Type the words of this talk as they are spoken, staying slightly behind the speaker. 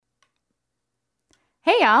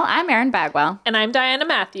Hey y'all, I'm Erin Bagwell. And I'm Diana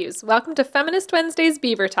Matthews. Welcome to Feminist Wednesday's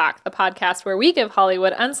Beaver Talk, the podcast where we give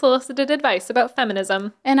Hollywood unsolicited advice about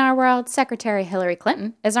feminism. In our world, Secretary Hillary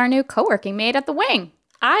Clinton is our new co-working mate at the Wing.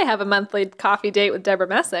 I have a monthly coffee date with Deborah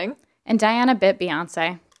Messing. And Diana bit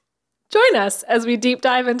Beyonce. Join us as we deep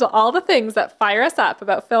dive into all the things that fire us up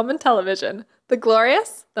about film and television. The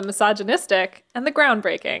glorious, the misogynistic, and the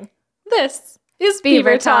groundbreaking. This is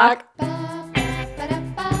Beaver Talk.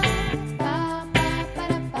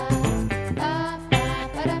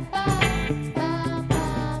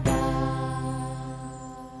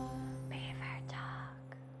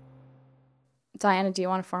 Diana, do you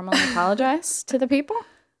want to formally apologize to the people?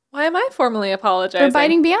 Why am I formally apologizing? For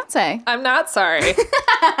biting Beyonce. I'm not sorry.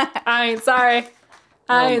 I ain't sorry.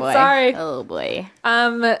 I ain't sorry. Oh boy.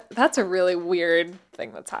 That's a really weird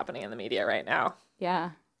thing that's happening in the media right now. Yeah.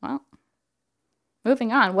 Well,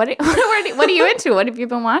 moving on. What are you into? What have you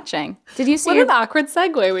been watching? Did you see What an awkward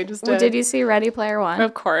segue we just did. Did you see Ready Player One?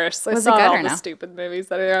 Of course. Was I saw it good all or the no? stupid movies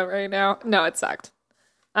that are out right now. No, it sucked.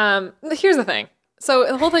 Here's the thing. So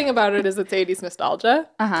the whole thing about it is it's 80s nostalgia.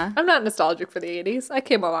 Uh-huh. I'm not nostalgic for the 80s. I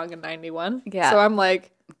came along in 91. Yeah. So I'm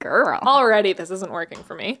like, Girl. already this isn't working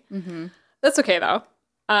for me. Mm-hmm. That's okay, though.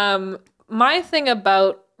 My thing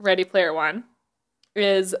about Ready Player One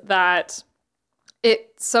is that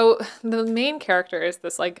so the main character is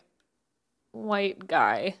this, like, white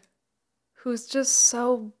guy who's just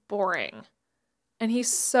so boring. And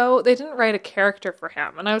they didn't write a character for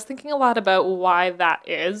him. And I was thinking a lot about why that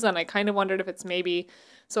is. And I kind of wondered if it's maybe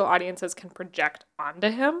so audiences can project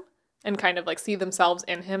onto him and kind of like see themselves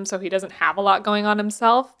in him so he doesn't have a lot going on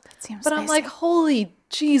himself. But I'm like, holy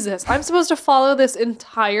Jesus, I'm supposed to follow this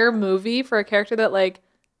entire movie for a character that like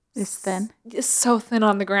is thin. Is so thin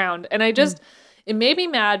on the ground. And I just, it made me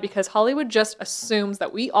mad because Hollywood just assumes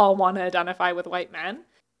that we all want to identify with white men.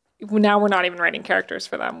 Now we're not even writing characters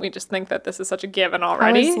for them. We just think that this is such a given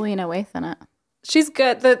already. How is Lena Waithe in it? She's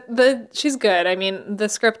good. She's good. I mean, the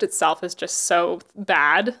script itself is just so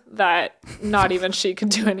bad that not even she could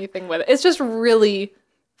do anything with it. It's just really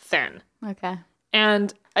thin. Okay.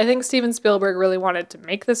 And I think Steven Spielberg really wanted to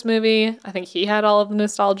make this movie. I think he had all of the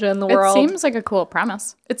nostalgia in the world. It seems like a cool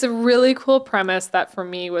premise. It's a really cool premise that for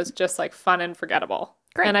me was just like fun and forgettable.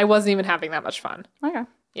 Great. And I wasn't even having that much fun. Okay.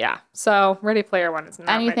 Yeah. So Ready Player One is not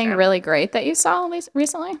Anything my jam. really great that you saw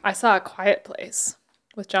recently? I saw A Quiet Place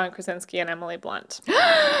with John Krasinski and Emily Blunt.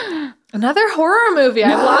 Another horror movie.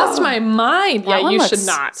 I lost my mind. That one you looks should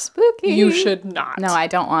not. spooky. You should not. No, I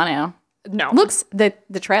don't want to. No.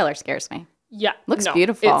 The trailer scares me. Yeah. Looks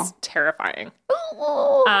beautiful. It's terrifying.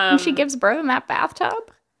 And she gives birth in that bathtub.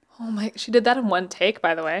 Oh my! She did that in one take,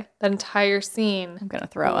 by the way. That entire scene. I'm gonna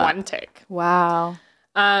throw up. One take. Wow.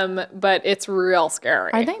 But it's real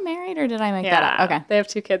scary. Are they married or did I make that up? Okay. They have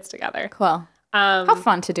 2 kids together. Cool. How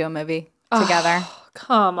fun to do a movie together.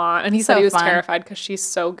 Come on. And he said he was terrified because she's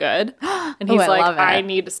so good. And he's like, I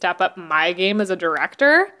need to step up my game as a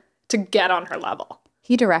director to get on her level.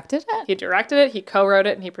 He directed it? He directed it, he co-wrote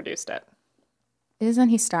it, and he produced it. Isn't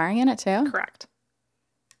he starring in it too? Correct.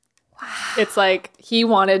 Wow. It's like he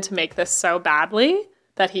wanted to make this so badly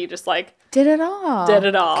that he just like did it all.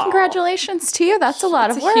 Congratulations to you. That's a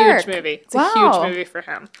lot of work. It's a huge movie. It's a huge movie for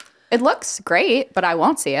him. It looks great, but I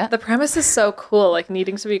won't see it. The premise is so cool, like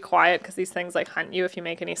needing to be quiet because these things like hunt you if you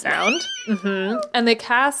make any sound. And they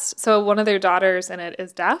so one of their daughters in it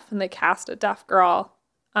is deaf, and they cast a deaf girl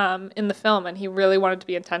in the film, and he really wanted to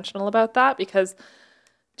be intentional about that because,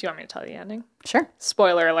 do you want me to tell you the ending? Sure.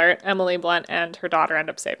 Spoiler alert, Emily Blunt and her daughter end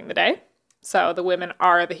up saving the day. So the women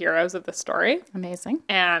are the heroes of the story. Amazing.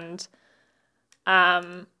 And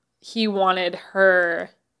he wanted her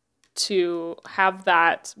to have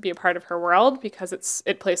that be a part of her world because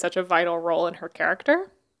it plays such a vital role in her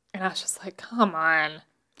character. And I was just like, come on.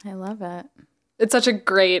 I love it. It's such a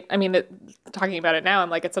great, talking about it now, I'm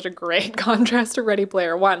like, it's such a great contrast to Ready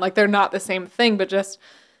Player One. Like, they're not the same thing, but just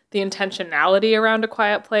the intentionality around A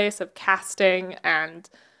Quiet Place of casting and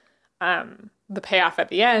the payoff at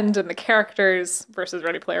the end and the characters versus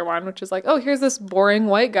Ready Player One, which is like, oh, here's this boring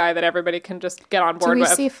white guy that everybody can just get on board with.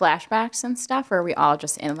 Do we see flashbacks and stuff, or are we all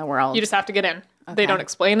just in the world? You just have to get in. Okay. They don't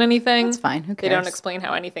explain anything. That's fine. Who cares? They don't explain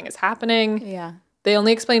how anything is happening. Yeah. They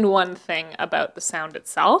only explained one thing about the sound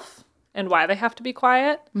itself and why they have to be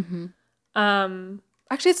quiet. Mm-hmm.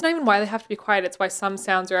 Actually, it's not even why they have to be quiet. It's why some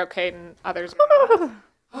sounds are okay and others are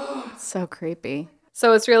not. So creepy.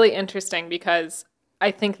 So it's really interesting because I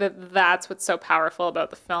think that that's what's so powerful about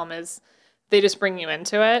the film is they just bring you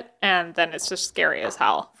into it, and then it's just scary as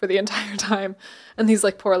hell for the entire time. And these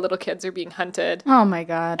like poor little kids are being hunted. Oh my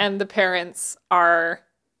God. And the parents are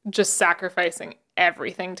just sacrificing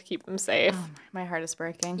everything to keep them safe. Oh, my heart is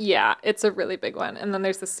breaking. Yeah, it's a really big one. And then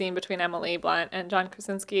there's the scene between Emily Blunt and John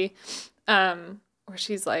Krasinski, where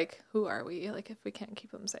she's like, "Who are we? Like, if we can't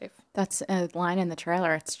keep them safe." That's a line in the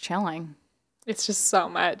trailer. It's chilling. It's just so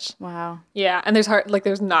much. Wow. Yeah, and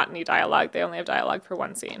there's not any dialogue. They only have dialogue for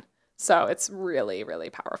one scene. So it's really, really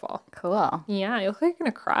powerful. Cool. Yeah, you look like you're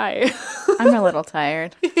going to cry. I'm a little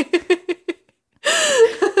tired.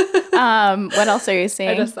 What else are you seeing?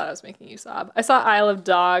 I just thought I was making you sob. I saw Isle of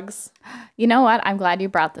Dogs. You know what? I'm glad you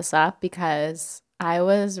brought this up because I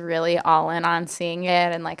was really all in on seeing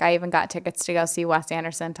it. And like I even got tickets to go see Wes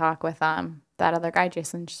Anderson talk with that other guy,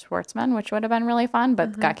 Jason Schwartzman, which would have been really fun,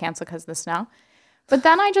 but got canceled because of the snow. But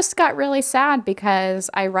then I just got really sad because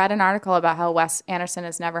I read an article about how Wes Anderson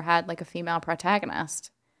has never had like a female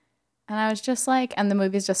protagonist. And I was just like, and the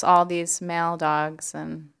movie's just all these male dogs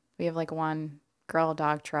and we have like one girl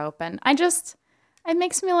dog trope. And it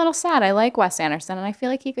makes me a little sad. I like Wes Anderson and I feel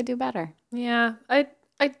like he could do better. Yeah, I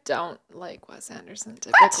don't like Wes Anderson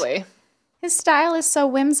typically. What? His style is so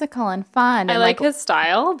whimsical and fun. I and like his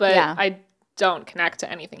style, but yeah. I don't connect to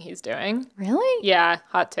anything he's doing. Really? Yeah,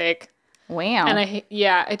 hot take. Wow. And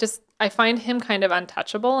I find him kind of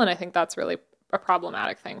untouchable, and I think that's really a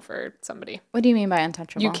problematic thing for somebody. What do you mean by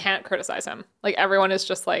untouchable? You can't criticize him. Like everyone is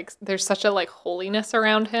just like there's such a like holiness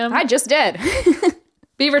around him. I just did.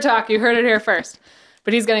 Beaver talk, you heard it here first.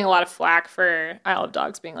 But he's getting a lot of flack for Isle of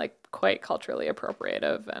Dogs being like quite culturally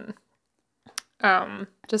appropriative and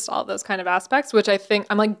just all those kind of aspects, which I think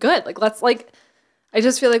I'm like good. Like let's like I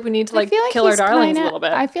just feel like we need to like kill our darlings a little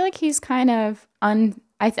bit. I feel like he's kind of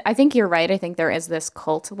I think you're right. I think there is this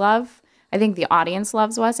cult love. I think the audience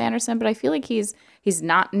loves Wes Anderson, but I feel like he's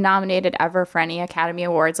not nominated ever for any Academy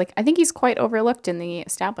Awards. Like I think he's quite overlooked in the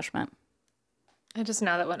establishment. I just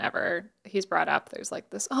know that whenever he's brought up, there's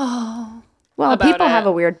like this, well, people have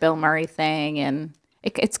a weird Bill Murray thing, and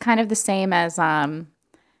it's kind of the same as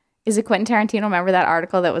is it Quentin Tarantino? Remember that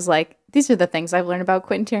article that was like, these are the things I've learned about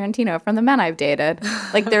Quentin Tarantino from the men I've dated.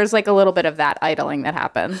 Like there's like a little bit of that idling that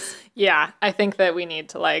happens. Yeah, I think that we need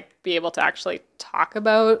to like be able to actually talk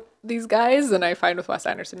about these guys. And I find with Wes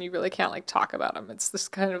Anderson, you really can't like talk about him. It's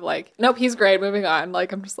just kind of like, nope, he's great, moving on.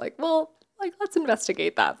 Like I'm just like, well, like let's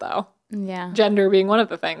investigate that though. Yeah. Gender being one of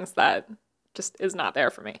the things that just is not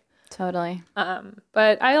there for me. Totally.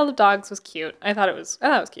 But Isle of Dogs was cute. I thought it was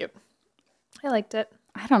cute. I liked it.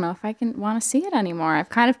 I don't know if I can want to see it anymore. I've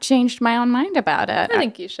kind of changed my own mind about it. I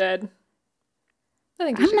think you should.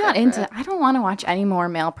 I'm not into. I don't want to watch any more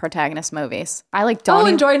male protagonist movies. I like don't. I'll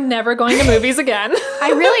enjoy never going to movies again.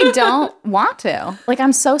 I really don't want to. Like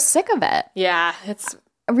I'm so sick of it. Yeah, it's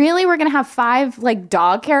really we're gonna have 5 like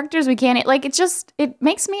dog characters. We can't like it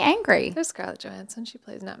makes me angry. There's Scarlett Johansson. She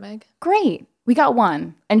plays Nutmeg. Great. We got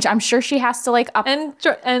one, and I'm sure she has to like up. And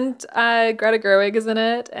Greta Gerwig is in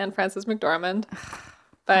it, and Frances McDormand.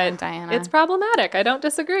 But Diana. It's problematic. I don't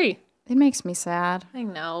disagree. It makes me sad. I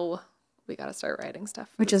know. We got to start writing stuff.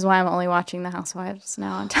 Which is why I'm only watching The Housewives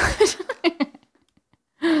now on television.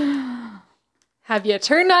 Have you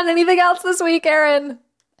turned on anything else this week, Erin?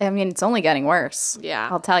 I mean, it's only getting worse. Yeah.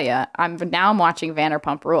 I'll tell you. I'm watching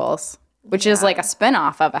Vanderpump Rules, which is like a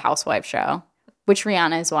spinoff of a housewife show, which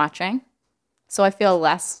Rihanna is watching. So I feel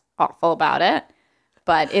less awful about it,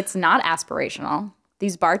 but it's not aspirational.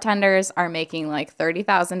 These bartenders are making like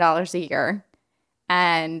 $30,000 a year,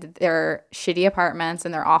 and their shitty apartments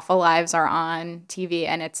and their awful lives are on TV,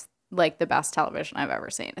 and it's like the best television I've ever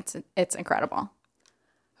seen. It's incredible.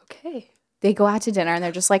 Okay. They go out to dinner and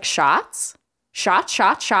they're just like shots.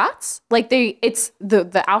 Like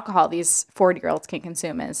the alcohol these 40-year-olds can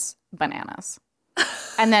consume is bananas.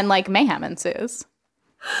 And then like mayhem ensues.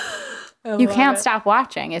 You can't stop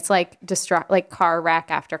watching. It's like like car wreck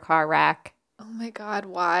after car wreck. Oh my God,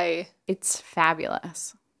 why? It's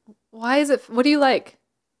fabulous. Why is it? What do you like?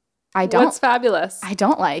 What's fabulous? I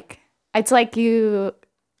don't like. It's like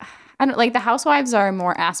I don't like the housewives are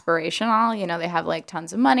more aspirational. You know, they have like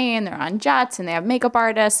tons of money and they're on jets and they have makeup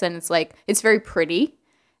artists and it's like, it's very pretty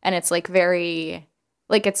and it's like very,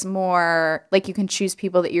 like it's more like you can choose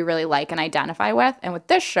people that you really like and identify with. And with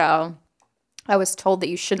this show, I was told that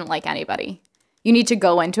you shouldn't like anybody. You need to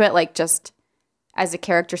go into it like just as a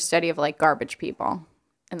character study of like garbage people.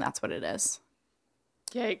 And that's what it is.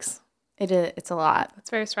 Yikes. It's a lot.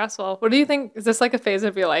 That's very stressful. What do you think? Is this like a phase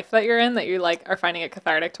of your life that you're in that you like are finding it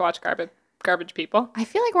cathartic to watch garbage people? I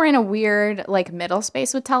feel like we're in a weird like middle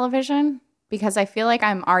space with television because I feel like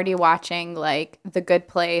I'm already watching like The Good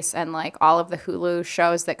Place and like all of the Hulu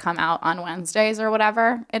shows that come out on Wednesdays or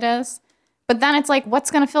whatever it is. But then it's like,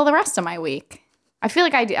 what's going to fill the rest of my week? I feel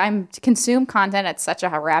like I'm consume content at such a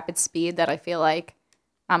rapid speed that I feel like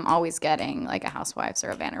I'm always getting like a Housewives or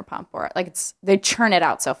a Vanderpump, or like they churn it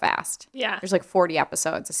out so fast. Yeah. There's like 40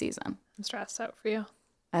 episodes a season. I'm stressed out for you.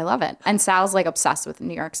 I love it. And Sal's like obsessed with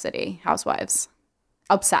New York City Housewives.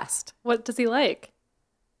 Obsessed. What does he like?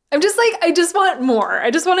 I'm just like, I just want more.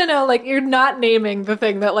 I just want to know, like, you're not naming the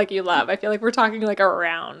thing that like you love. I feel like we're talking like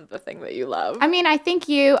around the thing that you love. I mean, I think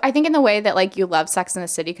in the way that like you love Sex in the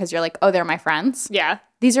City because you're like, oh, they're my friends. Yeah.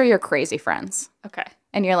 These are your crazy friends. Okay.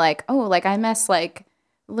 And you're like, oh, like I miss like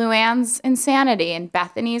Luann's insanity and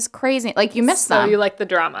Bethany's crazy. Like you miss them. So you like the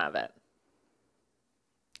drama of it.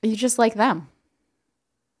 You just like them.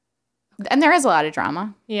 And there is a lot of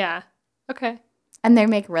drama. Yeah. Okay. And they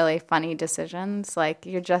make really funny decisions. Like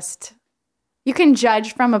you can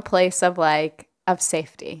judge from a place of like, of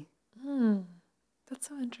safety. That's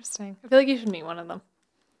so interesting. I feel like you should meet one of them.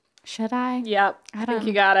 Should I? Yep. I think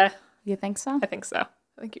you gotta. You think so? I think so.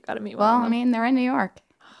 I think you gotta meet one Well, of them. I mean, they're in New York.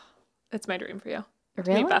 It's my dream for you.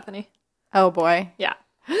 Really? Meet Bethany. Oh, boy. Yeah.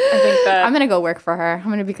 I think that. I'm going to go work for her. I'm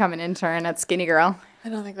going to become an intern at Skinny Girl. I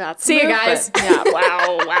don't think that's. See you guys. Yeah.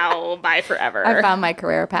 Wow. Bye forever. I found my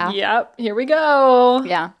career path. Yep. Here we go.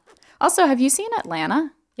 Yeah. Also, have you seen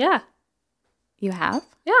Atlanta? Yeah. You have?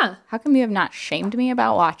 Yeah. How come you have not shamed me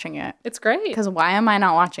about watching it? It's great. Because why am I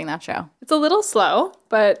not watching that show? It's a little slow,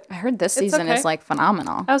 but I heard this season is like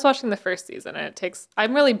phenomenal. I was watching the first season and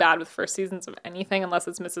I'm really bad with first seasons of anything unless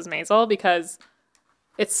it's Mrs. Maisel because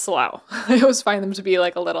it's slow. I always find them to be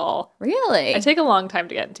like a little. Really? I take a long time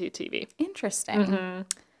to get into TV. Interesting.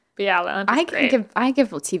 But yeah, Atlanta's great. I give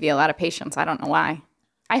TV a lot of patience. I don't know why.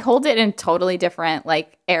 I hold it in a totally different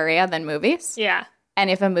like area than movies. Yeah. And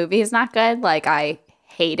if a movie is not good, like I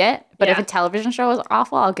hate it. But if Yeah. a television show is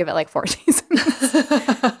awful, I'll give it like 4 seasons.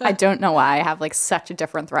 I don't know why I have like such a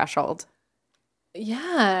different threshold.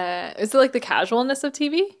 Yeah. Is it like the casualness of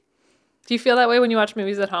TV? Do you feel that way when you watch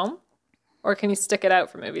movies at home? Or can you stick it out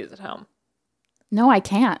for movies at home? No, I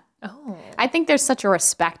can't. Oh. I think there's such a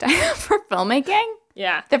respect I have for filmmaking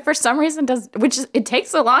Yeah. that for some reason it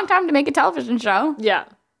takes a long time to make a television show. Yeah.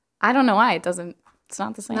 I don't know why it's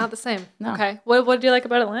not the same. Not the same. No. Okay. What do you like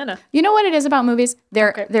about Atlanta? You know what it is about movies?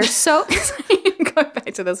 They're Okay. so going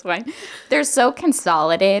back to this point. They're so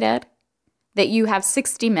consolidated that you have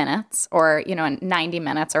 60 minutes or 90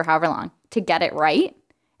 minutes or however long to get it right.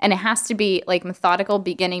 And it has to be like methodical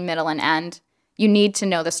beginning, middle, and end. You need to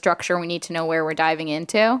know the structure. We need to know where we're diving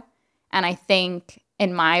into. And I think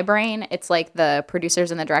in my brain, it's like the producers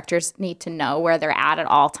and the directors need to know where they're at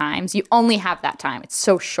all times. You only have that time. It's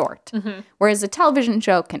so short. Whereas a television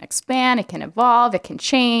show can expand, it can evolve, it can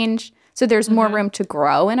change. So there's more room to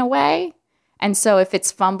grow in a way. And so if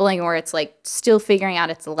it's fumbling or it's like still figuring out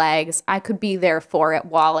its legs, I could be there for it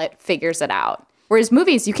while it figures it out. Whereas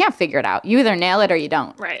movies, you can't figure it out. You either nail it or you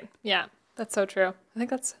don't. Right. Yeah. That's so true. I think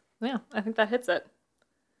that hits it.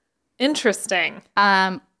 Interesting.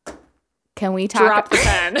 Can we talk? Drop the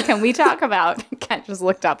pen. Can we talk about? Kent just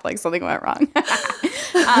looked up like something went wrong.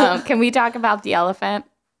 Can we talk about the elephant,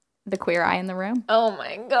 the queer eye in the room? Oh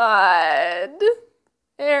my God.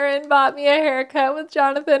 Erin bought me a haircut with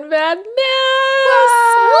Jonathan Van Ness.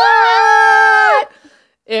 What?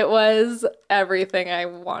 It was everything I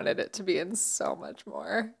wanted it to be and so much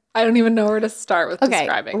more. I don't even know where to start with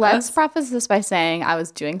describing let's this. preface this by saying I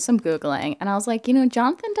was doing some Googling and I was like,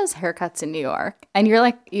 Jonathan does haircuts in New York. And you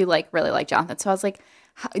really like Jonathan. So I was like,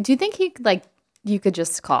 do you think you could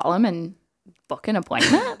just call him and book an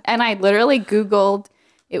appointment? And I literally Googled,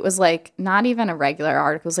 it was like not even a regular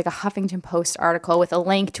article. It was like a Huffington Post article with a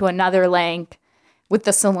link to another link with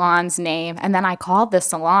the salon's name. And then I called the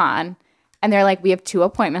salon and they're like, we have 2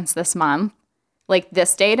 appointments this month. Like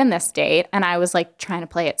this date and this date. And I was like trying to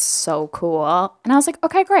play it so cool. And I was like,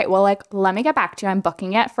 okay, great. Well, like, let me get back to you. I'm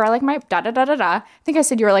booking it for like my da-da-da-da-da. I think I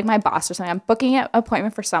said you were like my boss or something. I'm booking an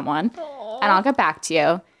appointment for someone. Aww. And I'll get back to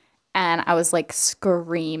you. And I was like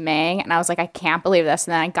screaming. And I was like, I can't believe this.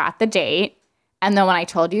 And then I got the date. And then when I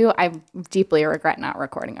told you, I deeply regret not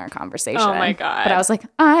recording our conversation. Oh my God. But I was like,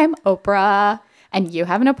 I'm Oprah and you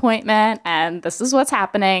have an appointment and this is what's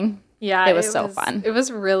happening. Yeah, it was so fun. It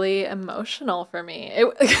was really emotional for me. It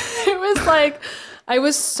was like, I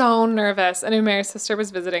was so nervous. And Mary's sister was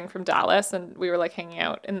visiting from Dallas and we were like hanging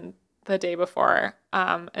out in the day before.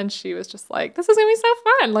 And she was just like, this is going to be so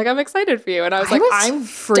fun. Like, I'm excited for you. And I was like, I'm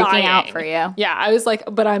freaking dying. out for you. Yeah, I was like,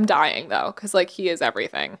 but I'm dying though. Cause like he is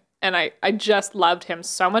everything. And I just loved him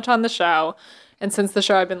so much on the show. And since the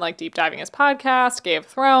show, I've been like deep diving his podcast, Game of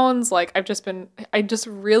Thrones. Like I just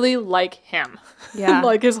really like him. Yeah.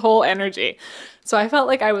 Like his whole energy. So I felt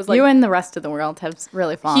like I was like. You and the rest of the world have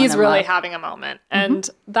really fallen He's in really love. having a moment. And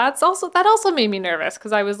that also made me nervous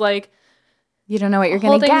because I was like, You don't know what you're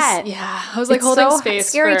going to get. Yeah. I was like holding space. It's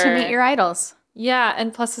scary to meet your idols. Yeah.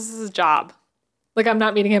 And plus, this is his job. Like, I'm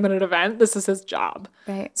not meeting him at an event. This is his job.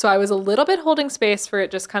 Right. So I was a little bit holding space for it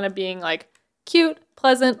just kind of being like cute,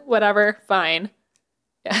 pleasant, whatever, fine.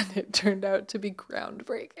 And it turned out to be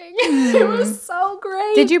groundbreaking. It was so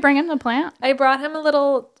great. Did you bring him the plant? I brought him a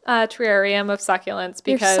little terrarium of succulents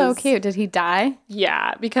because... They're so cute. Did he die?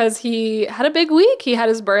 Yeah, because he had a big week. He had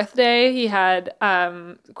his birthday. He had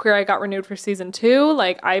Queer Eye got renewed for season 2.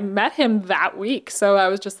 Like, I met him that week. So I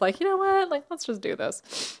was just like, you know what? Like, let's just do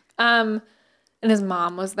this. And his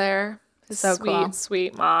mom was there. His so cool.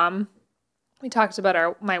 Sweet mom. We talked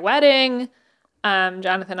about my wedding.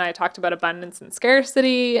 Jonathan and I talked about abundance and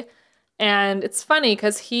scarcity. And it's funny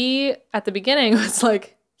because he, at the beginning, was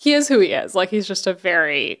like, he is who he is. Like, he's just a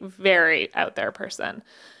very, very out there person.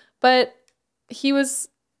 But he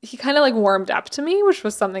kind of like warmed up to me, which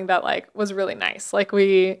was something that like was really nice. Like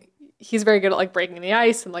he's very good at like breaking the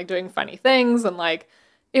ice and like doing funny things. And like,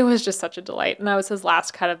 it was just such a delight. And that was his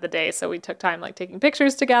last cut of the day. So we took time like taking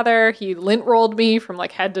pictures together. He lint rolled me from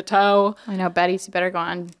like head to toe. I know, Betty, you better go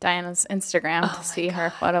on Diana's Instagram to see her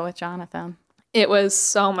photo with Jonathan. It was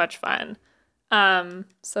so much fun.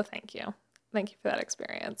 So thank you. Thank you for that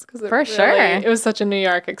experience. It was such a New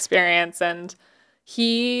York experience. And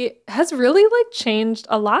he has really like changed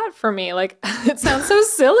a lot for me. Like, it sounds so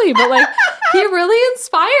silly, but like he really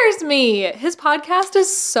inspires me. His podcast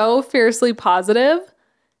is so fiercely positive.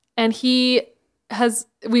 And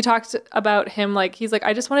we talked about him, like, he's like,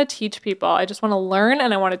 I just want to teach people. I just want to learn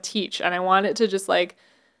and I want to teach. And I want it to just like,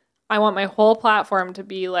 I want my whole platform to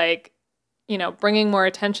be like, you know, bringing more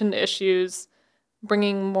attention to issues,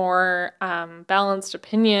 bringing more balanced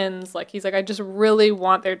opinions. Like, he's like, I just really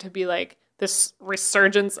want there to be like this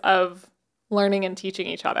resurgence of learning and teaching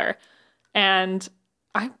each other. And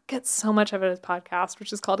I get so much of it as podcast,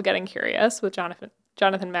 which is called Getting Curious with Jonathan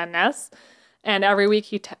Ness. And every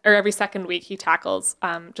week every second week he tackles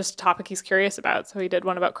just a topic he's curious about. So he did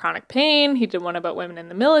one about chronic pain. He did one about women in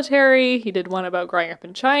the military. He did one about growing up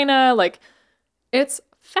in China. Like, it's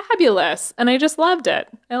fabulous. And I just loved it.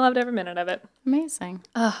 I loved every minute of it. Amazing.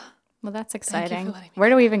 Well, that's exciting. Thank you.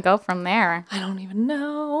 Where do we even go from there? I don't even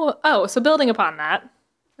know. Oh, so building upon that,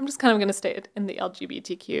 I'm just kind of going to stay in the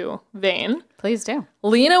LGBTQ vein. Please do.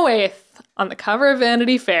 Lena Waithe on the cover of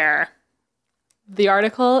Vanity Fair. The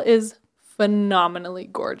article is phenomenally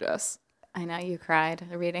gorgeous. I know, you cried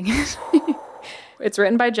reading it. It's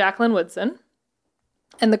written by Jacqueline Woodson.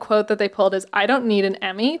 And the quote that they pulled is, I don't need an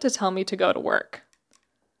Emmy to tell me to go to work.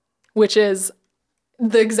 Which is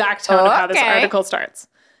the exact tone of how this article starts.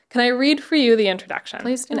 Can I read for you the introduction?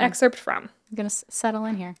 Please do. An excerpt from. I'm going to settle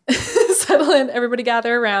in here. Settle in. Everybody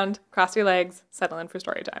gather around. Cross your legs. Settle in for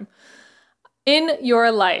story time. In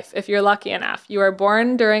your life, if you're lucky enough, you are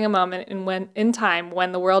born during a moment in time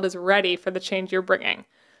when the world is ready for the change you're bringing.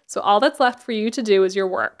 So all that's left for you to do is your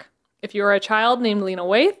work. If you are a child named Lena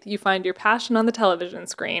Waithe, you find your passion on the television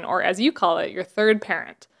screen, or as you call it, your third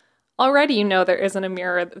parent. Already you know there isn't a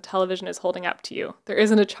mirror the television is holding up to you. There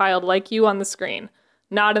isn't a child like you on the screen.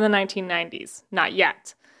 Not in the 1990s. Not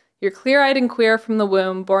yet. You're clear-eyed and queer from the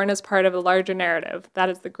womb, born as part of a larger narrative. That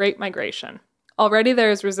is the Great Migration. Already there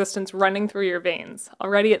is resistance running through your veins.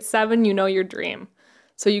 Already at 7, you know your dream.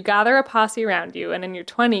 So you gather a posse around you, and in your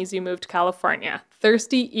 20s, you move to California.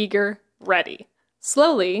 Thirsty, eager, ready.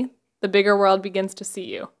 Slowly, the bigger world begins to see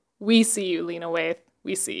you. We see you, Lena Waithe.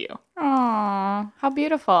 We see you. Aww, how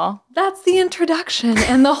beautiful. That's the introduction,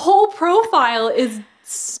 and the whole profile is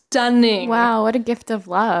stunning. Wow, what a gift of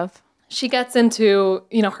love. She gets into,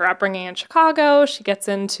 you know, her upbringing in Chicago. She gets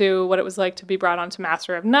into what it was like to be brought onto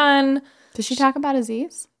Master of None. Did she talk about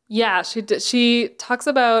Aziz? Yeah, she did. She talks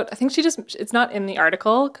about, I think it's not in the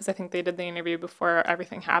article because I think they did the interview before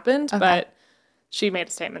everything happened, but she made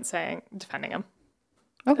a statement defending him,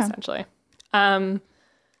 essentially.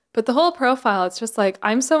 But the whole profile, it's just like,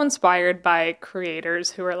 I'm so inspired by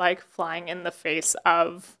creators who are like flying in the face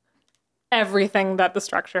of everything that the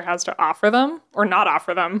structure has to offer them, or not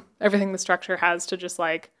offer them, everything the structure has to just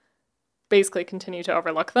like basically continue to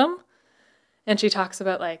overlook them. And she talks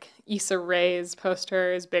about like Issa Rae's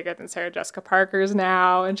poster is bigger than Sarah Jessica Parker's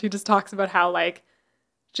now. And she just talks about how like,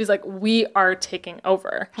 she's like, we are taking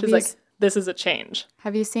over. She's like, this is a change.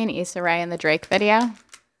 Have you seen Issa Rae in the Drake video?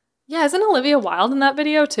 Yeah, isn't Olivia Wilde in that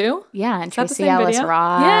video too? Yeah, and Tracy Ellis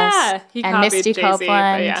Ross. Yeah, he and copied Misty Jay-Z,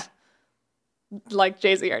 Copeland. yeah. Like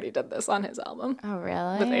Jay-Z already did this on his album. Oh,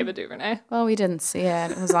 really? With Ava DuVernay. Well, we didn't see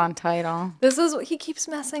it. It was on Tidal. This is what he keeps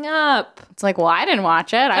messing up. It's like, well, I didn't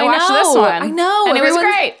watch it. I watched this one. I know. And it was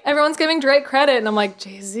great. Everyone's giving Drake credit. And I'm like,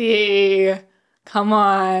 Jay-Z, come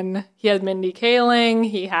on. He had Mindy Kaling.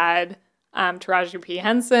 He had Taraji P.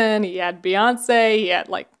 Henson. He had Beyonce. He had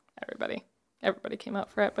like everybody. Everybody came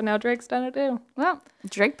out for it, but now Drake's done it too. Well,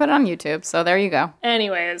 Drake put it on YouTube, so there you go.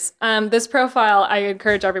 Anyways, this profile, I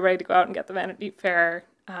encourage everybody to go out and get the Vanity Fair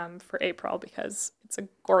for April because it's a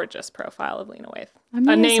gorgeous profile of Lena Waithe.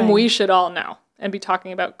 Amazing. A name we should all know and be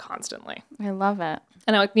talking about constantly. I love it.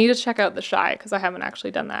 And I need to check out The Shy because I haven't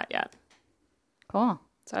actually done that yet. Cool.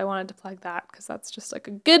 So I wanted to plug that because that's just like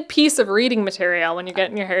a good piece of reading material when you're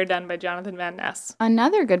getting your hair done by Jonathan Van Ness.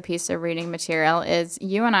 Another good piece of reading material is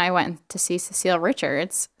you and I went to see Cecile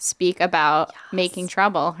Richards speak about Making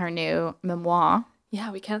Trouble, her new memoir.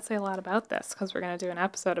 Yeah, we can't say a lot about this because we're going to do an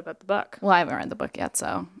episode about the book. Well, I haven't read the book yet,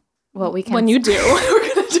 so we can. When you do,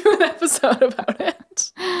 we're going to do an episode about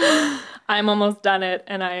it. I'm almost done it,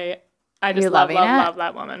 and I just love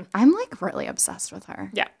that woman. I'm like really obsessed with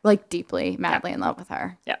her. Yeah. Like deeply, madly in love with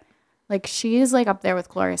her. Yeah. Like she's like up there with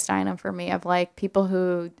Gloria Steinem for me of like people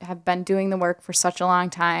who have been doing the work for such a long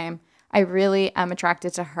time. I really am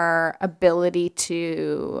attracted to her ability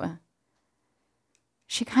to.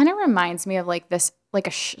 She kind of reminds me of like this, like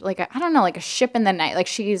a I don't know, like a ship in the night. Like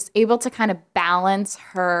she's able to kind of balance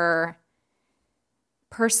her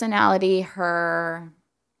personality,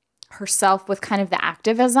 herself with kind of the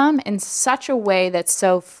activism in such a way that's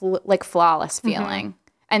so flawless feeling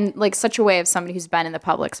and like such a way of somebody who's been in the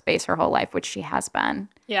public space her whole life, which she has been.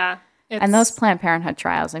 Yeah. And those Planned Parenthood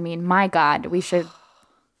trials, I mean, my God, we should,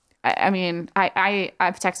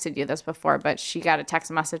 I've texted you this before, but she got a text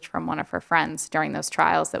message from one of her friends during those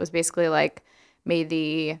trials that was basically like, may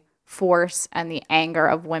the force and the anger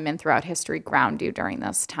of women throughout history ground you during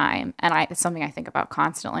this time. And it's something I think about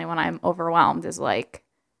constantly when I'm overwhelmed is like,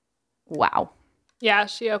 wow. Yeah,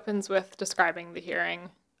 she opens with describing the hearing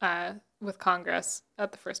with Congress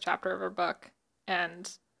at the first chapter of her book.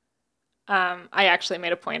 And I actually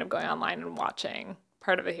made a point of going online and watching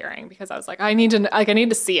part of the hearing because I was like, I need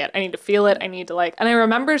to see it. I need to feel it. I need to and I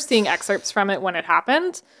remember seeing excerpts from it when it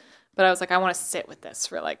happened, but I was like, I want to sit with this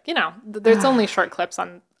for there's only short clips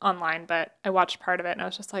online, but I watched part of it and I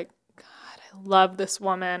was just like, I love this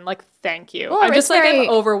woman. Like, thank you. Well, I'm just I'm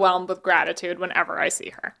overwhelmed with gratitude whenever I see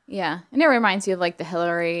her. Yeah. And it reminds you of like the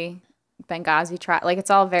Hillary Benghazi trial. Like it's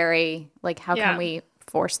all very like, how can we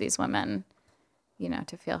force these women,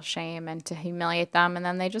 to feel shame and to humiliate them. And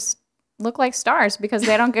then they just look like stars because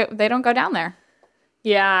they don't go down there.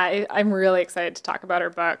 Yeah. I'm really excited to talk about her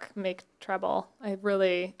book, Make Trouble. I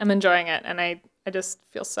really am enjoying it. And I just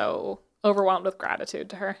feel so overwhelmed with gratitude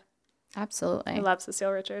to her. Absolutely. I love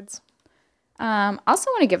Cecile Richards.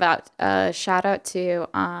 Also want to give out a shout out to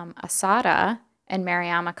Asada and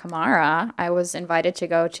Mariama Kamara. I was invited to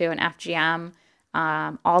go to an FGM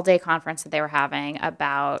all-day conference that they were having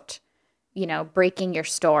about, breaking your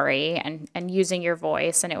story and using your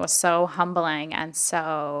voice. And it was so humbling and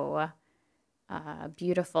so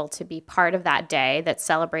beautiful to be part of that day that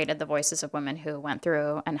celebrated the voices of women who went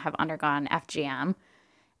through and have undergone FGM.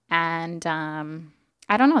 And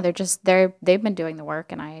I don't know. They've been doing the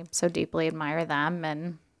work, and I so deeply admire them,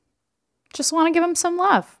 and just want to give them some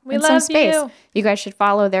love and some space. You guys should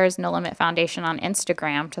follow There's No Limit Foundation on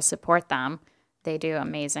Instagram to support them. They do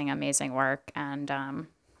amazing, amazing work, and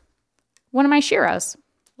one of my sheroes.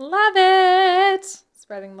 Love it.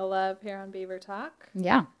 Spreading the love here on Beaver Talk.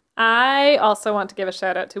 Yeah. I also want to give a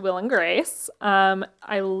shout out to Will and Grace. I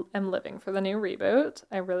am living for the new reboot.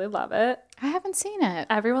 I really love it. I haven't seen it.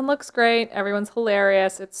 Everyone looks great. Everyone's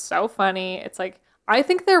hilarious. It's so funny. It's like, I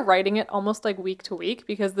think they're writing it almost like week to week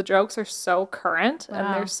because the jokes are so current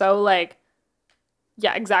and they're so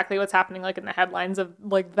exactly what's happening like in the headlines of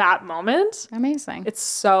like that moment. Amazing. It's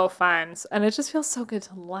so fun. And it just feels so good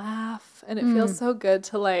to laugh. And it feels so good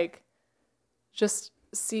to just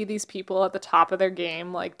see these people at the top of their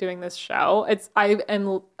game doing this show. I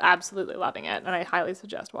am absolutely loving it, and I highly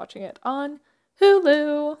suggest watching it on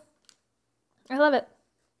Hulu. I love it.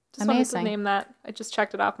 Just wanted to name that. I just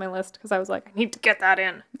checked it off my list because I was like, I need to get that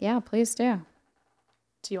in. Yeah, please do.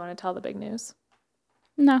 Do you want to tell the big news?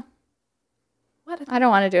 No. What? I don't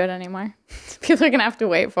want to do it anymore. People are gonna have to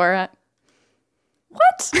wait for it.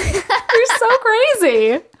 What? You're so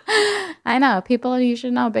crazy. I know. People, you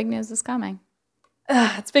should know big news is coming.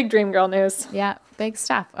 It's big dream girl news. Yeah, big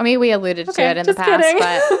stuff. I mean, we alluded to it in the past, kidding.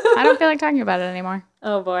 But I don't feel like talking about it anymore.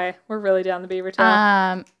 Oh boy, we're really down the Beaver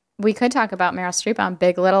tail. We could talk about Meryl Streep on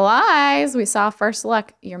Big Little Lies. We saw first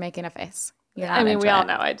look. You're making a face. We all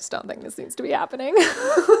know. I just don't think this needs to be happening.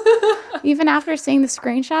 Even after seeing the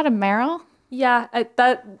screenshot of Meryl? Yeah, I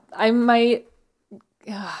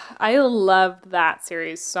loved that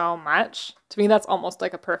series so much. To me, that's almost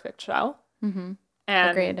like a perfect show. Mm-hmm.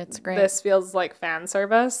 And Agreed, it's great. This feels like fan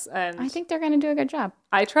service, and I think they're going to do a good job.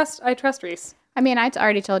 I trust Reese. I mean, I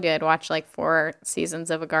already told you I'd watch like 4 seasons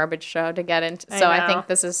of a garbage show to get into. So I think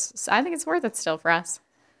I think it's worth it still for us.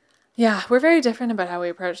 Yeah, we're very different about how we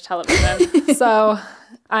approach television. So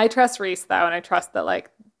I trust Reese, though, and I trust that, like,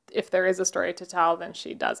 if there is a story to tell, then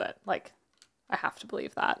she does it. Like, I have to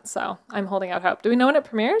believe that. So I'm holding out hope. Do we know when it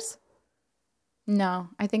premieres? No,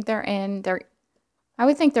 I think I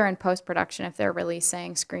would think they're in post-production if they're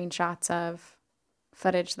releasing screenshots of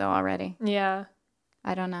footage, though, already. Yeah.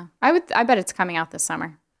 I don't know. I bet it's coming out this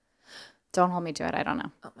summer. Don't hold me to it. I don't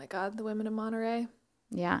know. Oh, my God, the women of Monterey.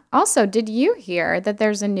 Yeah. Also, did you hear that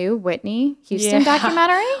there's a new Whitney Houston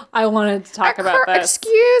documentary? I wanted to talk about this.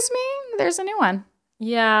 Excuse me? There's a new one.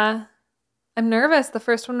 Yeah. I'm nervous. The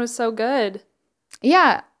first one was so good.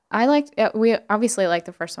 Yeah. I liked it. We obviously liked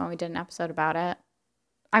the first one. We did an episode about it.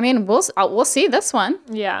 I mean, we'll see this one.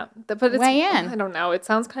 Yeah. But it's, weigh in. I don't know. It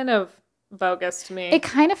sounds kind of bogus to me. It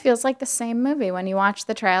kind of feels like the same movie when you watch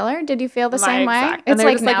the trailer. Did you feel the same way? And it's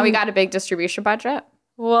like now we got a big distribution budget.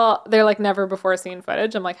 Well, they're like never before seen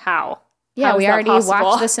footage. I'm like, how? Yeah, how we already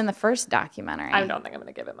watched this in the first documentary. I don't think I'm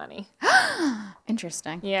going to give it money.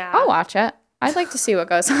 Interesting. Yeah. I'll watch it. I'd like to see what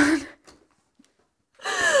goes on.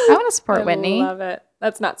 I want to support Whitney. I love it.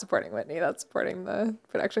 That's not supporting Whitney. That's supporting the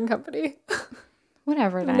production company.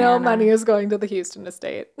 Whatever, Diana. No money is going to the Houston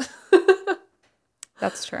estate.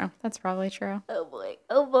 That's true. That's probably true. Oh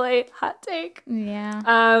boy. Hot take. Yeah.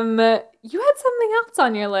 You had something else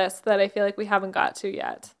on your list that I feel like we haven't got to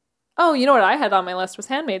yet. Oh, you know what I had on my list was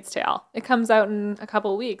Handmaid's Tale. It comes out in a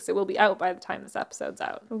couple of weeks. It will be out by the time this episode's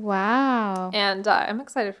out. Wow. And I'm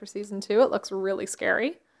excited for season 2. It looks really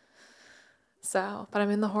scary. So, but I'm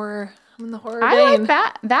in the horror vein. I like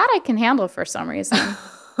that. That I can handle for some reason.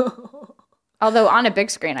 Although on a big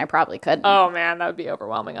screen, I probably couldn't. Oh man, that would be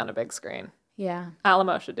overwhelming on a big screen. Yeah.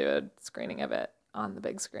 Alamo should do a screening of it on the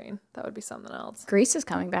big screen. That would be something else. Grease is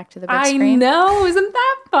coming back to the big screen. I know. Isn't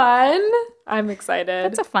that fun? I'm excited.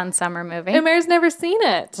 It's a fun summer movie. And Mary's never seen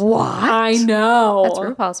it. What? I know. That's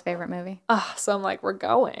RuPaul's favorite movie. So I'm like, we're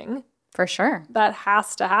going. For sure. That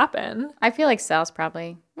has to happen. I feel like Sal's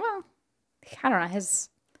probably, well, I don't know. His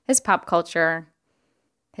pop culture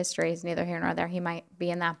history is neither here nor there. He might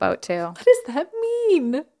be in that boat too. What does that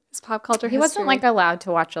mean? His pop culture history? He wasn't like allowed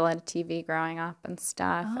to watch a lot of TV growing up and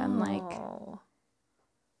stuff. Oh. And like,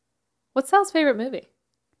 what's Sal's favorite movie?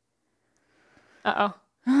 Let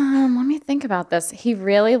me think about this. He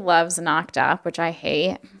really loves Knocked Up, which I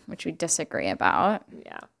hate, which we disagree about.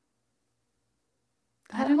 Yeah.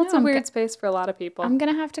 I don't That's know. a weird space for a lot of people. I'm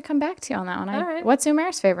going to have to come back to you on that one. All right. What's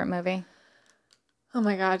Umair's favorite movie? Oh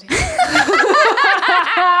my God.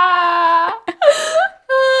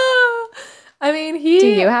 I mean, Do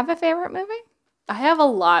you have a favorite movie? I have a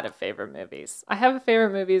lot of favorite movies. I have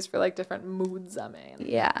favorite movies for like different moods I'm in.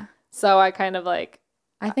 Yeah. So I kind of like.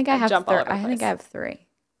 I think I have 3.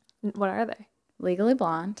 What are they? Legally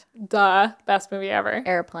Blonde. Duh. Best movie ever.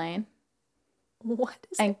 Airplane. What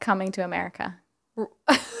is And Coming to America.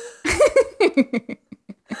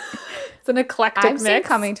 It's an eclectic I've mix. seen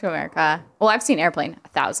Coming to America. Well, I've seen Airplane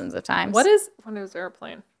thousands of times. What is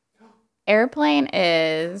Airplane? Airplane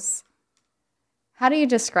is, how do you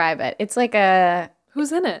describe it? It's like a,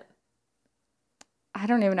 Who's in it? I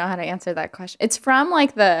don't even know how to answer that question. It's from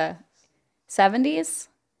like the 70s,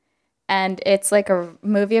 and it's like a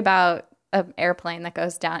movie about an airplane that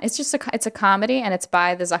goes down. It's just it's a comedy, and it's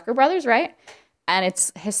by the Zucker brothers, right? And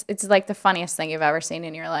it's like the funniest thing you've ever seen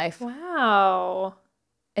in your life. Wow.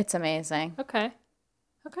 It's amazing. Okay.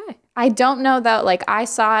 I don't know though, like I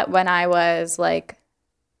saw it when I was like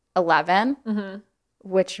 11,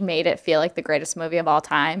 which made it feel like the greatest movie of all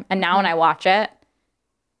time. And now when I watch it,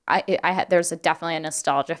 there's definitely a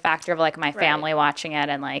nostalgia factor of like my family watching it,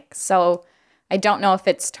 and like, so I don't know if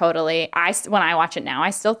it's totally, when I watch it now, I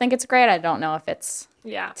still think it's great. I don't know if it's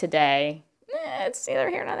today. It's neither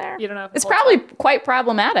here nor there. You don't know if it's probably quite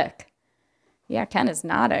problematic. Yeah, Ken is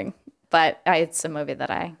nodding, but it's a movie that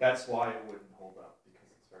That's why it wouldn't hold up, because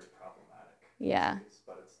it's very problematic. Yeah.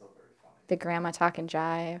 But it's still very funny. The grandma talking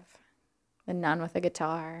jive, the nun with a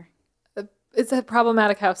guitar. Is it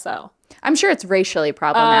problematic? How so? I'm sure it's racially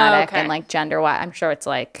problematic and like gender-wise. I'm sure it's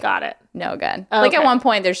like Got it. no good. Okay. Like at one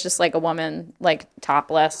point, there's just like a woman like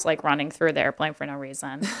topless, like running through the airplane for no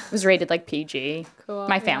reason. It was rated like PG. Cool.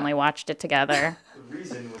 My family watched it together. The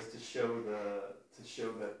reason was to show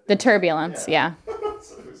that The turbulence, yeah.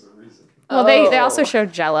 So there's a reason. Well, they also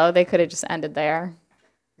showed Jello. They could have just ended there.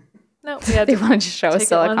 No, we had They to wanted to show take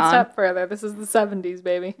silicone. it one step further. This is the 70s,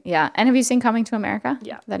 baby. Yeah. And have you seen Coming to America?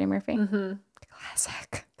 Yeah. With Eddie Murphy? Mm-hmm.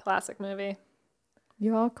 Classic. Classic movie.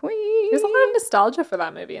 Your queen. There's a lot of nostalgia for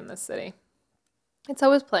that movie in this city. It's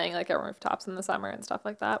always playing like at rooftops in the summer and stuff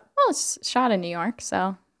like that. Well, it's shot in New York,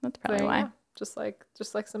 so that's probably There you why. go. Just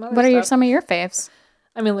like some other What are stuff. some of your faves?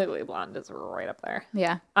 I mean, Legally Blonde is right up there.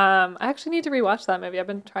 Yeah. I actually need to rewatch that movie. I've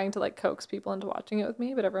been trying to like coax people into watching it with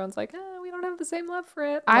me, but everyone's like, we don't have the same love for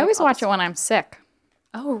it. I Like, always I'll watch just- it when I'm sick.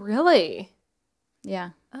 Oh, really? Yeah.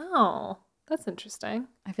 Oh, that's interesting.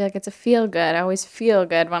 I feel like it's a feel good. I always feel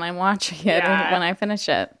good when I'm watching it Yeah. when I finish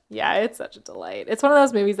it. Yeah, it's such a delight. It's one of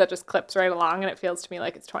those movies that just clips right along, and it feels to me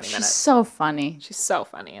like it's 20 She's minutes. so funny. She's so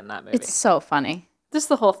funny in that movie. It's so funny. Just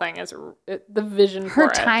the whole thing is the vision Her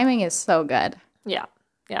for it. timing is so good. Yeah,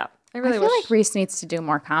 yeah. I I really feel wish. like Reese needs to do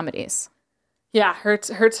more comedies. Yeah, her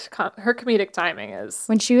comedic timing is.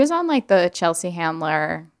 When she was on like the Chelsea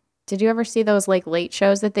Handler, did you ever see those like late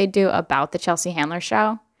shows that they do about the Chelsea Handler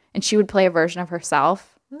show? And she would play a version of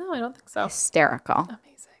herself. No, I don't think so. Hysterical.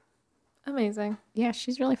 Amazing. Yeah,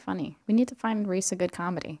 she's really funny. We need to find Reese a good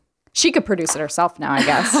comedy. She could produce it herself now, I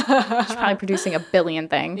guess. She's probably producing a billion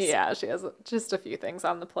things. Yeah, she has just a few things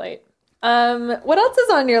on the plate. What else is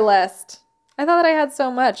on your list? I thought that I had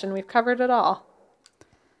so much, and we've covered it all.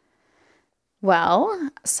 Well,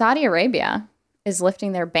 Saudi Arabia is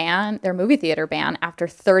lifting their movie theater ban after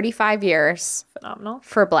 35 years Phenomenal.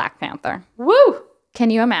 for Black Panther. Woo! Can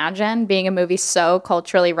you imagine being a movie so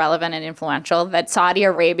culturally relevant and influential that Saudi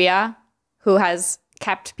Arabia, who has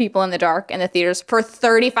kept people in the dark in the theaters for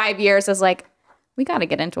 35 years, is like, we got to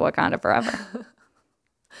get into Wakanda forever.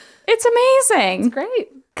 It's amazing. It's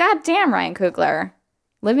great. God damn, Ryan Coogler.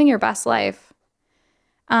 Living your best life.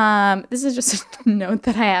 This is just a note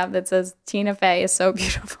that I have that says Tina Fey is so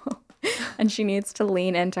beautiful and she needs to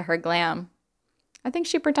lean into her glam. I think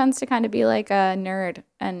she pretends to kind of be like a nerd,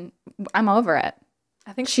 and I'm over it.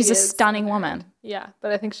 I think She's she a is stunning nerd. woman. Yeah,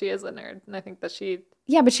 but I think she is a nerd, and I think that she.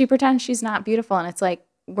 Yeah, but she pretends she's not beautiful, and it's like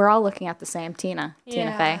we're all looking at the same Tina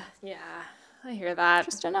Fey. Yeah, I hear that.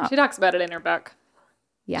 Just a note. She talks about it in her book.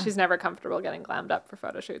 Yeah. She's never comfortable getting glammed up for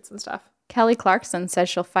photo shoots and stuff. Kelly Clarkson says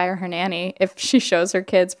she'll fire her nanny if she shows her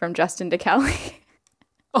kids from Justin to Kelly.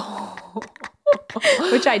 Oh.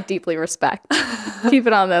 Which I deeply respect. Keep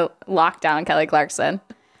it on the lockdown, Kelly Clarkson.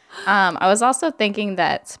 I was also thinking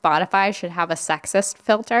that Spotify should have a sexist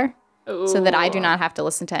filter so that I do not have to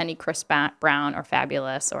listen to any Chris Brown or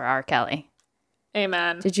Fabulous or R. Kelly.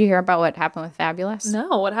 Amen. Did you hear about what happened with Fabulous?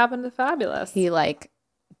 No, what happened to Fabulous? He like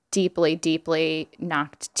deeply, deeply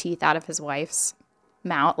knocked teeth out of his wife's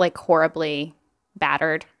mouth, like horribly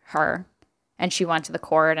battered her. And she went to the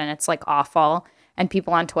court, and it's like awful. And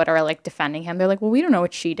people on Twitter are like defending him. They're like, well, we don't know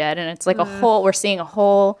what she did. And it's like we're seeing a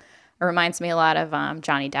whole, it reminds me a lot of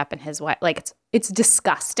Johnny Depp and his wife. Like it's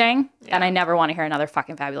disgusting. Yeah. And I never want to hear another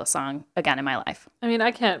fucking Fabulous song again in my life. I mean,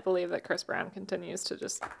 I can't believe that Chris Brown continues to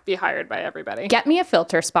just be hired by everybody. Get me a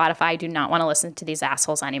filter, Spotify. I do not want to listen to these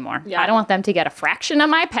assholes anymore. Yeah. I don't want them to get a fraction of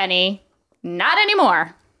my penny. Not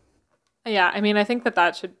anymore. Yeah, I mean, I think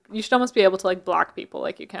you should almost be able to like block people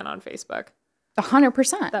like you can on Facebook.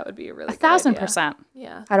 100%. That would be a really 1,000%.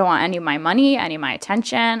 Yeah. I don't want any of my money, any of my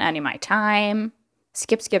attention, any of my time.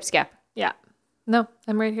 Skip, skip, skip. Yeah. No,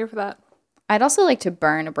 I'm right here for that. I'd also like to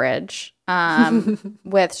burn a bridge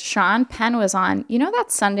with Sean Penn was on, you know that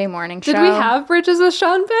Sunday morning show? Did we have bridges with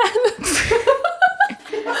Sean Penn?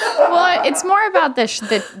 Well, it's more about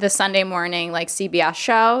the Sunday morning like CBS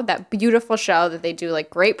show, that beautiful show that they do like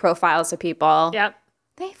great profiles of people. Yep.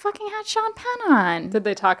 They fucking had Sean Penn on. Did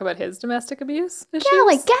they talk about his domestic abuse issues? Yeah,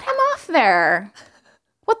 like get him off there.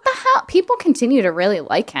 What the hell? People continue to really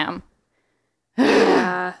like him.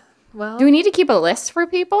 Yeah. Well, Do we need to keep a list for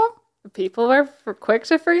people? people are quick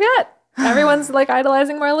to forget. Everyone's like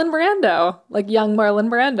idolizing Marlon Brando, like young Marlon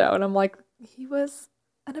Brando. And I'm like, he was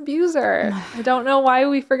an abuser. I don't know why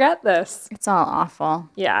we forget this. It's all awful.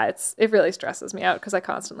 Yeah, it really stresses me out because I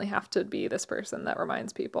constantly have to be this person that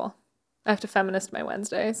reminds people. I have to feminist my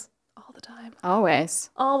Wednesdays all the time. Always.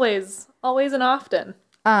 Always and often.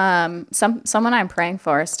 Someone I'm praying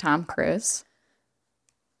for is Tom Cruise.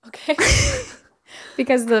 Okay.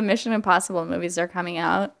 Because the Mission Impossible movies are coming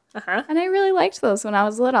out. Uh-huh. And I really liked those when I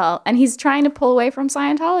was little. And he's trying to pull away from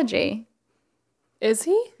Scientology. Is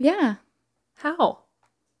he? Yeah. How?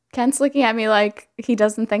 Kent's looking at me like he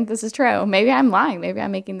doesn't think this is true. Maybe I'm lying. Maybe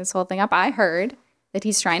I'm making this whole thing up. I heard that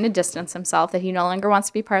he's trying to distance himself, that he no longer wants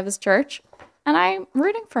to be part of this church. And I'm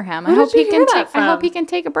rooting for him. I hope he can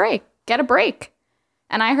take a break. Get a break.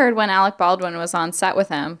 And I heard when Alec Baldwin was on set with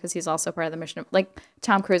him, because he's also part of the Mission, like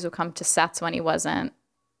Tom Cruise would come to sets when he wasn't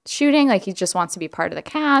shooting, like he just wants to be part of the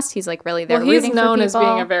cast. He's like really there rooting for people. He's known as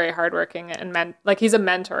being a very hardworking and like he's a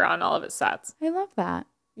mentor on all of his sets. I love that.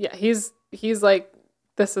 Yeah, he's like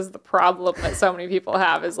this is the problem that so many people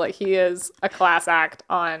have, is like he is a class act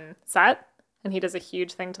on set. And he does a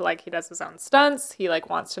huge thing to like, he does his own stunts. He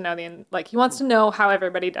like wants to know he wants to know how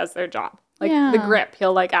everybody does their job. Like the grip,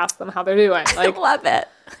 he'll like ask them how they're doing. Like, I love it.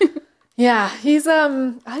 yeah, he's,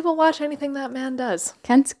 I will watch anything that man does.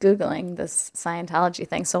 Kent's Googling this Scientology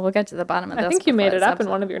thing, so we'll get to the bottom of this. I think you made it up in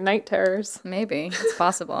one of your night terrors. Maybe. It's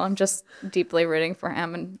possible. I'm just deeply rooting for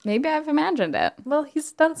him, and maybe I've imagined it. Well,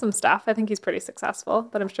 he's done some stuff. I think he's pretty successful,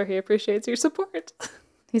 but I'm sure he appreciates your support.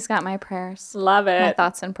 He's got my prayers. Love it. My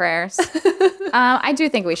thoughts and prayers. I do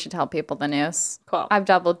think we should tell people the news. Cool.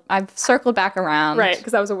 I've circled back around. Right,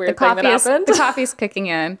 because that was a weird thing that happened. The coffee's kicking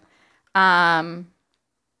in.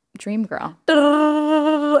 Dream Girl.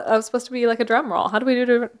 That was supposed to be like a drum roll. How do we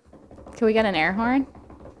do it? Can we get an air horn?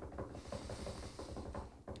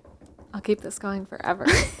 I'll keep this going forever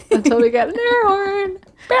until we get an air horn.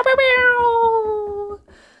 Bow, bow, bow.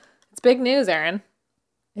 It's big news, Erin.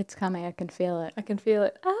 It's coming. I can feel it. I can feel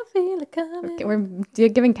it. I feel it coming. We're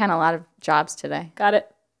giving Ken a lot of jobs today. Got it.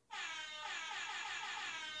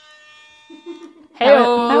 Hey, that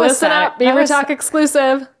was listen sad. up. Beaver Talk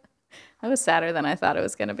exclusive. That was sadder than I thought it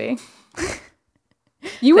was going to be.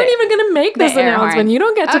 You weren't even going to make this air announcement. horn. You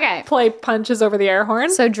don't get to play punches over the air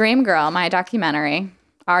horn. So Dream Girl, my documentary,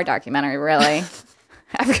 our documentary, really,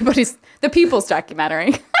 the people's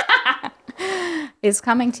documentary, is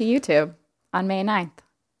coming to YouTube on May 9th.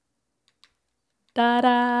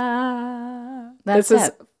 Da-da. That's this is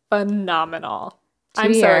it. phenomenal. 2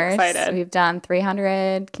 I'm years, so excited. We've done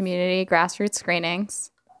 300 community grassroots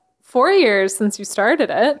screenings. 4 years since you started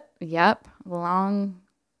it. Yep. Long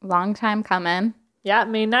time coming. Yeah,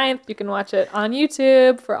 May 9th. You can watch it on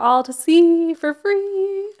YouTube for all to see for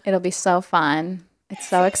free. It'll be so fun. It's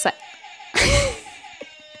so exciting.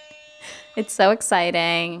 It's so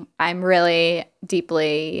exciting. I'm really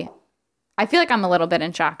I feel like I'm a little bit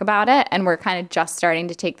in shock about it. And we're kind of just starting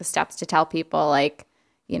to take the steps to tell people, like,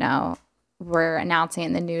 you know, we're announcing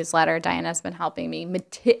in the newsletter. Diana's been helping me.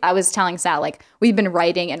 I was telling Sal, like, we've been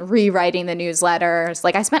writing and rewriting the newsletters.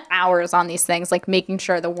 Like, I spent hours on these things, like making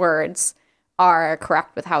sure the words are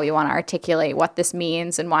correct with how we want to articulate what this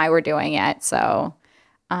means and why we're doing it. So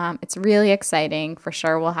it's really exciting. For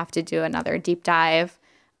sure, we'll have to do another deep dive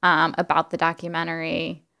about the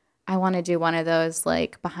documentary. I want to do one of those,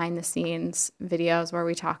 like, behind the scenes videos where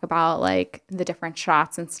we talk about, like, the different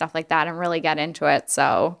shots and stuff like that and really get into it.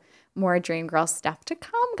 So more Dream Girl stuff to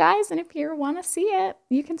come, guys. And if you want to see it,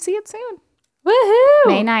 you can see it soon. Woohoo!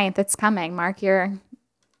 May 9th, it's coming. Mark your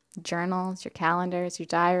journals, your calendars, your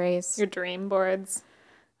diaries. Your dream boards.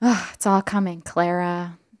 It's all coming.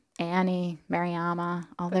 Clara, Annie, Mariama,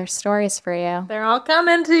 all their stories for you. They're all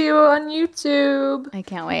coming to you on YouTube. I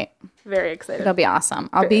can't wait. Very excited. It'll be awesome.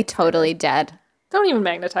 I'll be totally dead. Don't even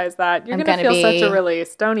magnetize that. You're I'm going to gonna feel be- such a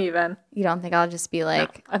release. Don't even. You don't think I'll just be,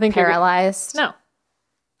 like, I think you're good. paralyzed? No,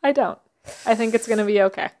 I don't. I think it's going to be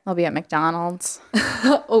okay. I'll be at McDonald's.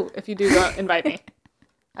 Oh, if you do go, invite me.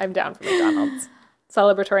 I'm down for McDonald's.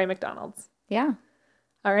 Celebratory McDonald's. Yeah.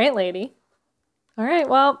 All right, lady. All right,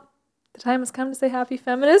 well, the time has come to say Happy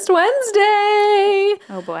Feminist Wednesday.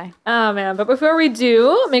 Oh, boy. Oh, man. But before we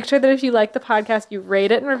do, make sure that if you like the podcast, you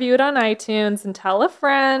rate it and review it on iTunes and tell a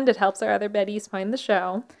friend. It helps our other Betties find the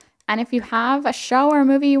show. And if you have a show or a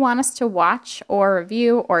movie you want us to watch or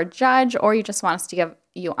review or judge, or you just want us to give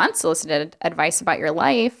you unsolicited advice about your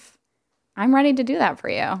life, I'm ready to do that for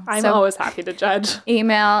you. I'm always happy to judge.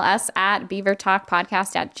 Email us at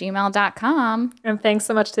beavertalkpodcast@gmail.com. And thanks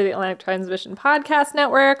so much to the Atlantic Transmission Podcast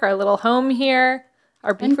Network, our little home here,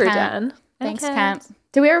 our Beaver Den. Thanks, Kent.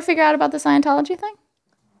 Did we ever figure out about the Scientology thing?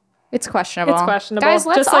 It's questionable. It's questionable, Guys,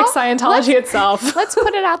 just like Scientology itself. Let's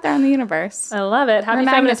put it out there in the universe. I love it. Happy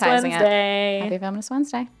We're Feminist magnetizing it. Wednesday. Happy Feminist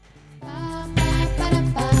Wednesday.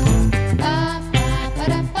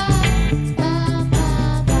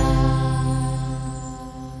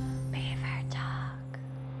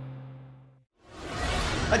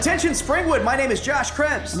 Attention Springwood, my name is Josh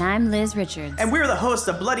Krebs. And I'm Liz Richards. And we're the hosts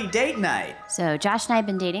of Bloody Date Night. So Josh and I have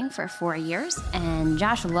been dating for 4 years, and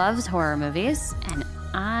Josh loves horror movies, and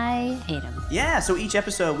I hate them. Yeah, so each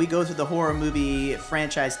episode we go through the horror movie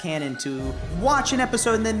franchise canon to watch an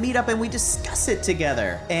episode and then meet up and we discuss it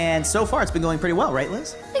together. And so far it's been going pretty well, right,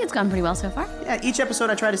 Liz? I think it's gone pretty well so far. Yeah, each episode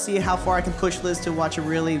I try to see how far I can push Liz to watch a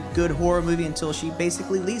really good horror movie until she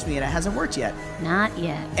basically leaves me, and it hasn't worked yet. Not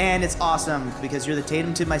yet. And it's awesome because you're the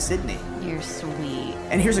Tatum to my Sydney. You're sweet.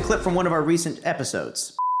 And here's a clip from one of our recent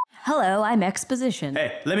episodes. Hello, I'm Exposition.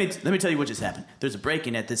 Hey, let me tell you what just happened. There's a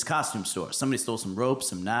break-in at this costume store. Somebody stole some ropes,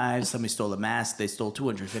 some knives. Somebody stole a mask. They stole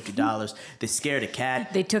 $250. They scared a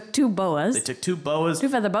cat. They took 2 boas. They took 2 boas. 2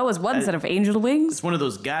 feather boas, 1 set of angel wings. It's one of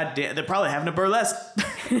those goddamn... They're probably having a burlesque...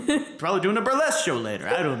 probably doing a burlesque show later.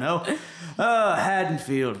 I don't know.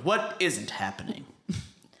 Haddonfield. What isn't happening?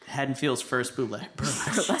 Haddonfield's first burlesque.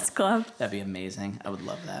 Burlesque club. That'd be amazing. I would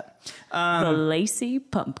love that. The Lacy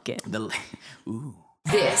Pumpkin. Ooh.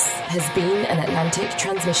 This has been an Atlantic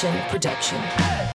Transmission production.